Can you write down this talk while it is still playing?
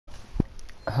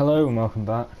Hello and welcome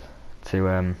back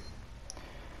to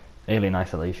Alien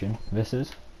Isolation. We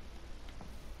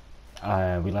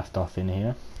left off in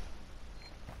here.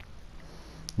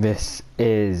 This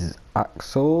is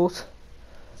Axel's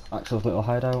little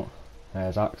hideout.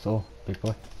 There's Axel, big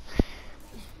boy.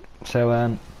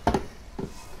 So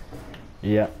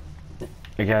yeah,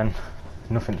 again,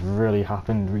 nothing's really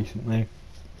happened recently.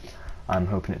 I'm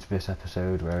hoping it's this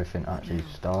episode where everything actually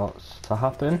starts to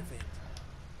happen.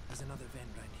 There's another vent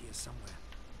right here somewhere.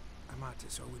 I marked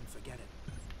it so I wouldn't forget it.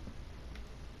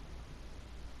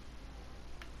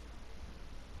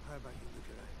 How about you look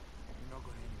around? You're not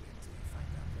going anywhere until you find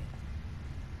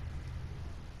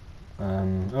that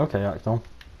vent. Okay, Axel.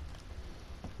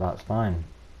 That's fine.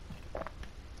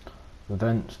 The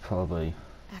vent's probably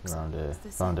around here.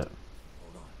 Found it.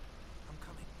 Hold on. I'm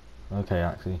coming. Okay,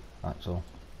 Axel.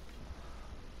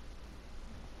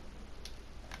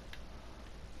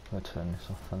 I'll turn this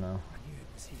off for now. I knew it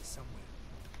was here somewhere.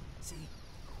 See?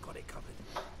 Got it covered.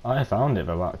 I found it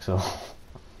though, Axel.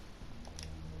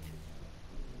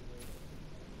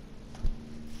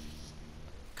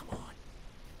 Come on.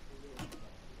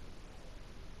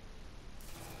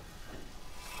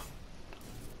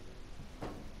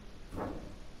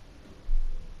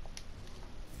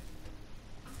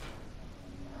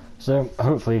 So,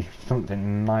 hopefully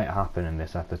something might happen in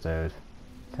this episode.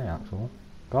 Okay, Axel.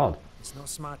 God. It's not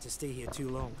smart to stay here too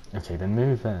long. Okay, then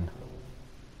move in.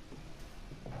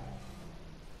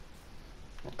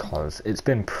 Because it's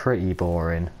been pretty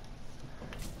boring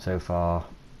so far.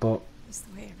 But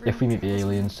if we meet the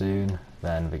aliens soon,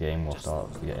 then the game will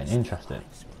start getting interesting.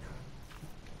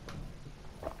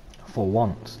 For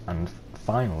once, and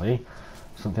finally,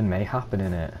 something may happen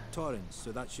in it. Torrens,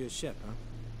 so that's your ship, huh?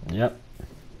 Yep.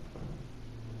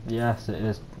 Yes, it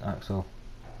is, Axel.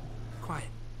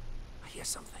 Quiet. I hear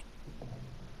something.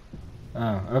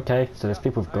 Oh, okay, so there's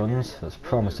people with guns, that's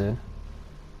promising.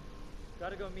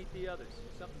 Gotta go meet the others.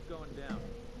 Something's going down.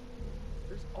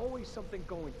 There's always something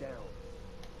going down.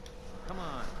 Come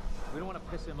on. We don't want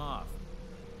to piss him off.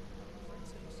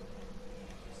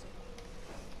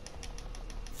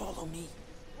 Follow me.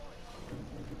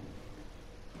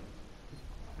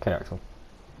 Okay, Axel.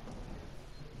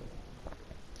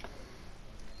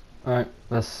 Alright,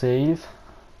 let's save.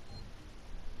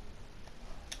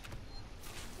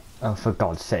 Oh, for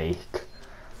God's sake.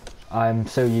 I'm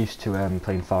so used to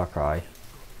playing Far Cry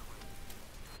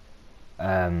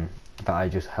that I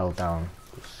just held down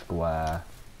square.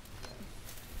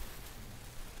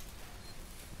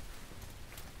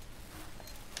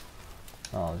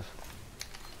 Oh, I'll just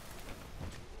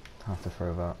have to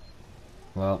throw that.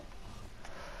 Well,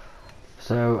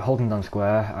 so holding down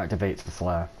square activates the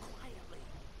flare,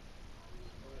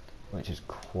 which is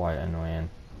quite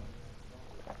annoying.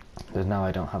 Because now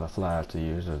I don't have a flare to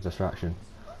use as a distraction.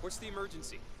 What's the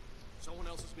emergency? Someone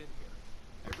else has been here.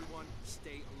 Everyone,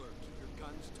 stay alert. Keep your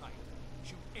guns tight.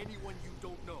 Shoot anyone you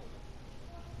don't know.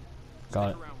 Got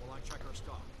it. Stick around while I check our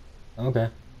stock. Okay.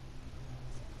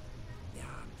 They're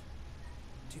armed.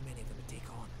 Too many of them to take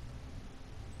on.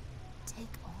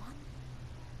 Take on?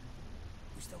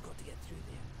 We still got to get through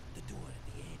there. The door at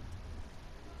the end.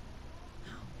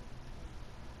 How?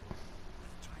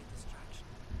 I've tried distraction.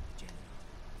 The generator.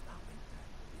 If that went down,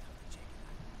 we'd have to check it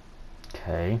out.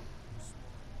 Okay.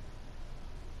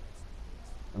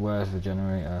 Where's the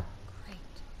generator? Great.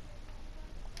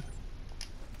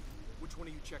 Which one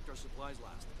of you checked our supplies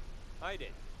last? I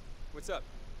did. What's up?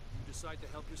 You decide to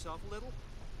help yourself a little?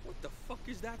 What the fuck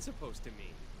is that supposed to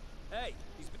mean? Hey,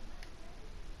 he's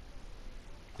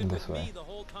been This with way. me the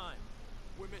whole time.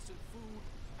 We're missing food,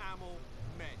 ammo,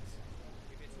 meds.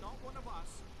 If it's not one of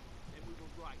us, then we were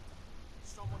right.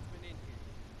 Someone's been in here.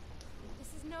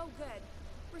 This is no good.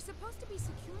 We're supposed to be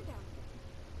secure down here.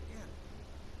 Yeah.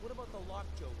 What about the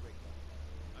lockjaw rig?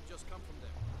 I've just come from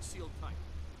there. Sealed tight.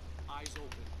 Eyes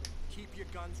open. Keep your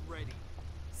guns ready.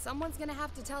 Someone's gonna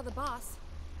have to tell the boss.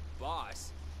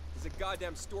 Boss? He's a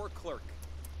goddamn store clerk.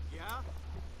 Yeah?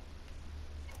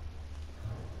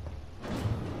 What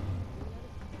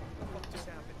the fuck just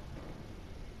happened?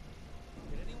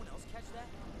 Did anyone else catch that?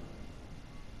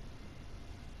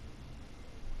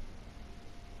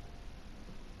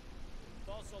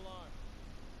 False alarm.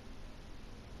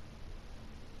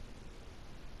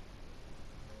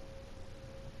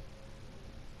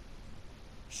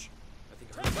 Shh. I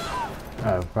think I heard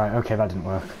Oh, right, okay, that didn't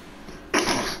work.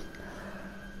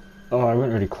 Oh, I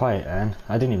went really quiet then.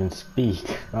 I didn't even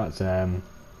speak. That's, sorry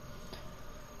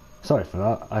for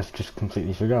that. I've just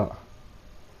completely forgot.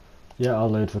 Yeah, I'll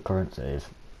load the current save.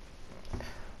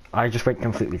 I just went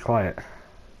completely quiet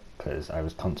because I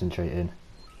was concentrating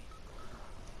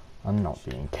I'm not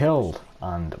being killed,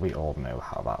 and we all know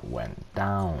how that went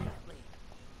down.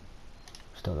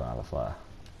 Still don't have a flare.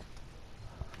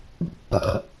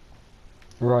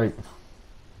 Right.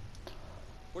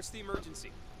 What's the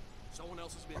emergency? Someone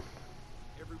else has been.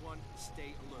 Everyone,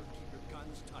 stay alert. Keep your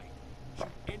guns tight. Shoot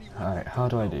anyone. Alright, how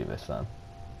do I do this then?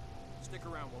 Stick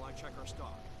around while I check our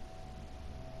stock.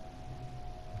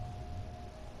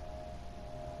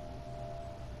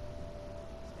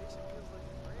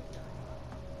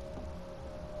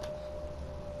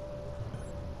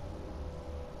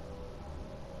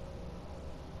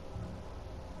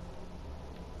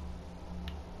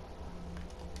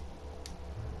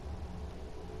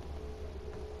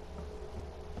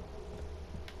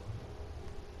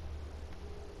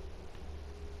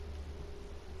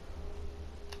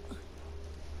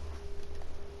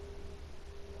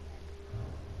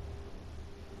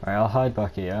 Alright, I'll hide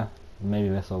back here. Maybe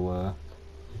this'll work.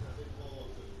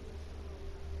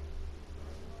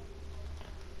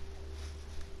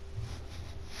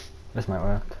 This might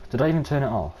work. Did I even turn it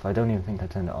off? I don't even think I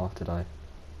turned it off, did I?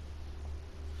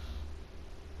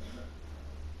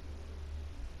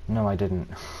 No, I didn't.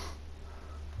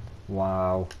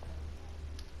 Wow.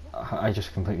 I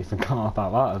just completely forgot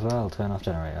about that as well. Turn off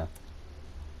generator.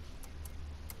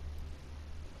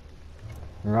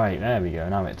 Right, there we go.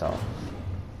 Now it's off.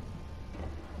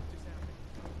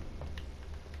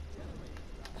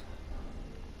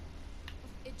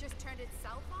 It just turned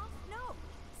itself off? No,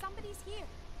 somebody's here.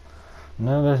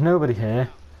 No, there's nobody here.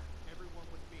 Everyone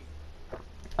with me.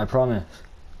 I promise.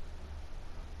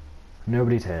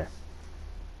 Nobody's here.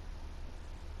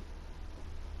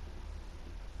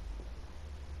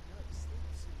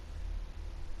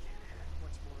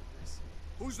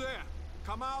 Who's there?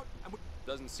 Come out and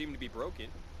Doesn't seem to be broken.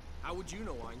 how would you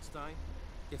know, Einstein?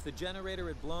 If the generator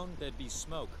had blown, there'd be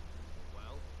smoke.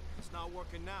 Well, it's not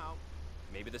working now.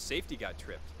 Maybe the safety got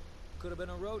tripped. Could have been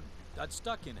a rodent. Got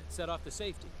stuck in it, set off the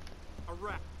safety. A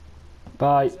rat.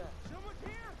 Bye. Someone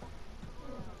here?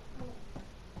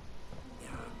 Yeah.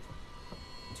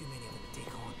 Too many of them to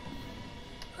take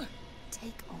on.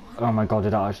 Take on? Oh my god,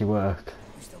 did that actually work?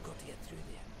 We still got to get through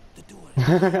there. The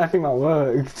door. I think that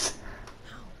worked. Let's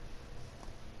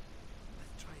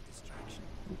try a distraction.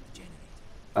 The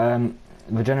generator.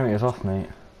 The generator's off, mate.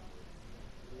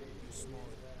 Too small.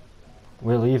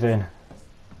 We're leaving.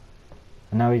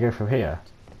 And now we go through here.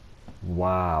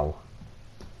 Wow.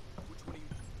 Which one are you?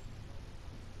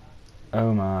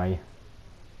 Oh my.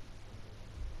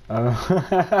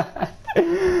 Oh.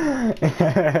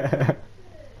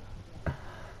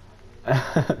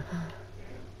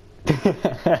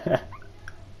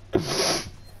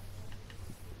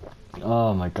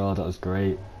 Oh my god, that was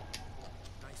great.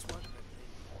 Nice one,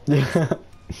 Ripley.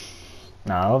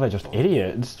 No, they're just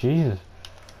idiots. Jesus.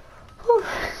 Whew.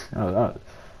 Oh,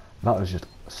 that was just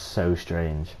so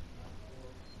strange.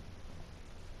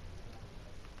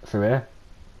 Through here?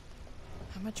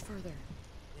 How much further?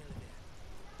 Nearly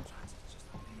there. Transit's just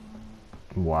up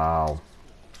ahead. Wow.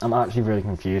 I'm actually really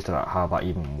confused about how that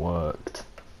even worked.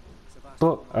 Sebastian,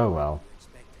 But, oh well. what do you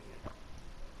expect here?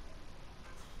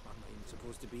 I'm not even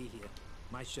supposed to be here.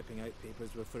 My shipping out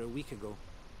papers were for a week ago.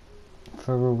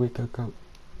 For a week ago.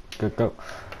 Good go.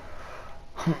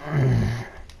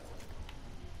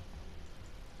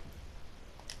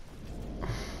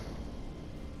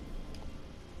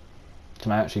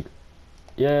 Can I actually...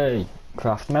 Yay!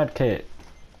 Craft medkit!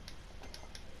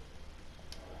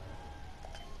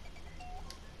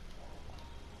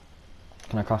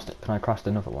 Can I craft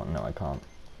another one? No, I can't.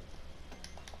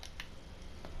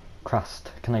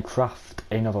 Can I craft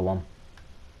another one?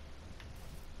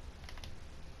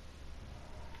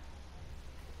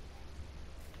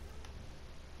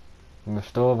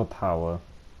 Restore the power.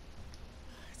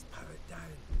 It's powered down.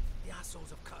 The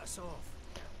assholes have cut us off.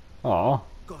 Aw.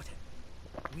 Got it.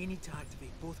 We need to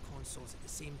activate both consoles at the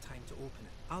same time to open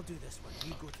it. I'll do this one.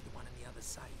 You go to the one on the other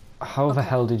side. How the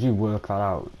hell did you work that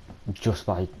out? Just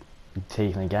by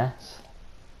taking a guess?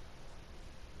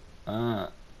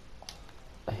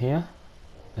 Here?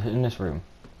 Is it in this room?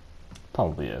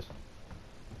 Probably is.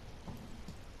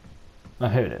 Oh,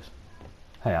 here it is.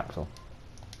 Hey, Axel.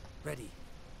 Ready.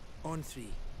 On 3.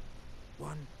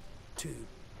 1, 2,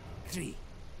 3.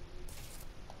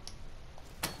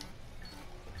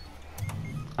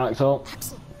 Axel,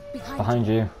 Axel, behind, behind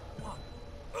you.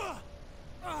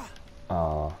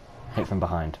 Oh, hit from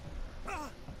behind.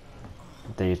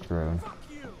 Dazed drone. Fuck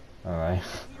you! Alright. Here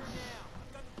now.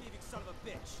 Gun-thieving son of a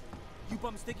bitch. You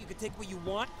bums think you can take what you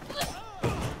want?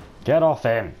 Get off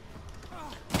him!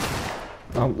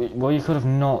 Oh, well, you could have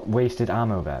not wasted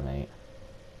ammo there, mate.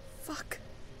 Fuck.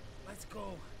 Let's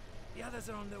go. The others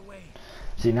are on their way.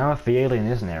 See, now if the alien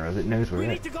is near us, it knows we're We it.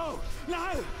 need to go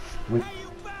now. We- Hey,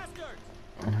 you bastard!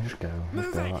 Just go. Let's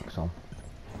Move go, it. Axel.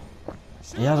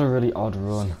 He has a really odd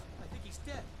run. I think he's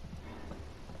dead.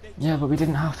 Yeah, but we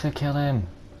didn't have to kill him.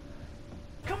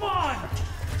 Come on!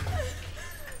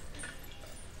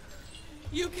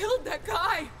 You killed that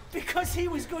guy! Because he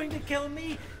was going to kill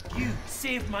me, you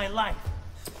saved my life.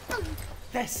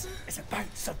 This is about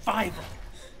survival.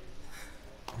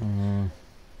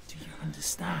 Do you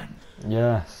understand?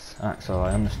 Yes, Axel,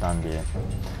 I understand you.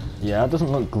 Yeah, it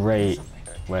doesn't look great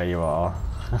where you are.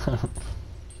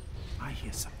 I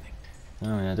hear something.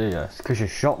 Oh yeah, do you? It's because you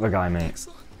shot the guy, mate.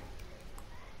 Axel?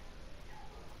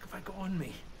 What have I got on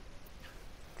me?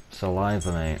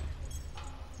 Saliva, mate.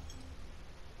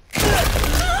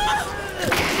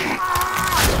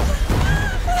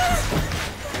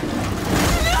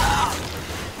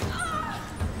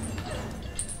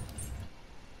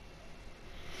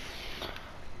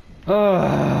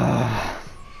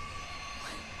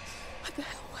 What the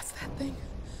hell was that thing?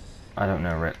 I don't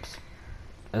know, Rips.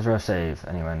 Is there a save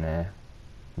anywhere near?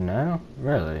 No?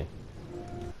 Really?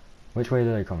 Which way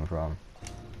do they come from?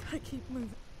 I keep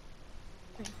moving.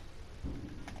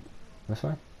 This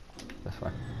way? This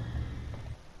way?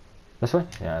 This way?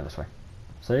 Yeah, this way.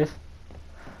 Save?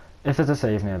 If there's a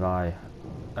save nearby...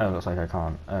 Oh, looks like I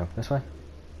can't. Oh, this way?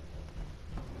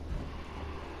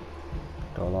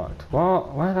 Door locked.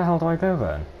 What? Where the hell do I go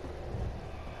then?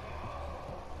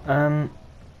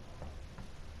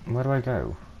 Where do I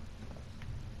go?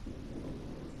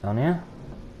 Down here?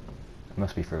 It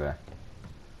must be through here.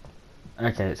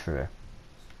 Okay, it's through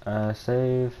here.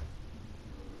 Save.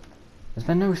 Is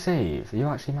there no save? Are you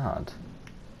actually mad?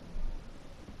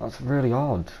 That's really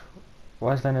odd.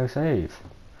 Why is there no save?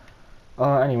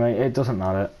 Oh, anyway, it doesn't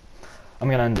matter. I'm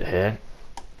gonna end it here.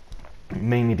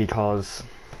 Mainly because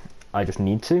I just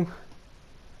need to.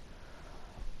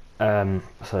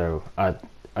 So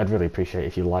I'd really appreciate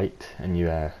if you liked and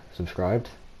you subscribed.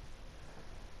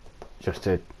 Just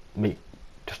to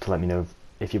let me know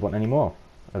if you want any more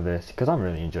of this, because I'm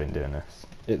really enjoying doing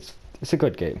this. It's a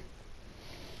good game,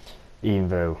 even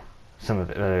though some of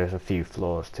it there's a few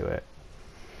flaws to it.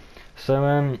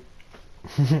 So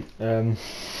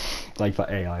like that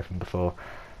AI from before,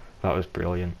 that was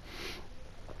brilliant.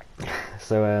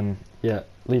 So yeah,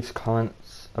 leave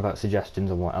comments about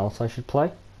suggestions on what else I should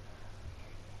play,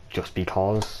 just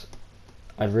because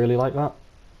I'd really like that.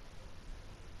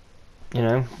 You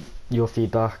know, your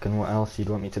feedback and what else you'd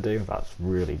want me to do, that's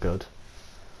really good.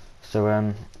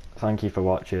 So thank you for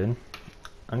watching,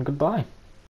 and goodbye.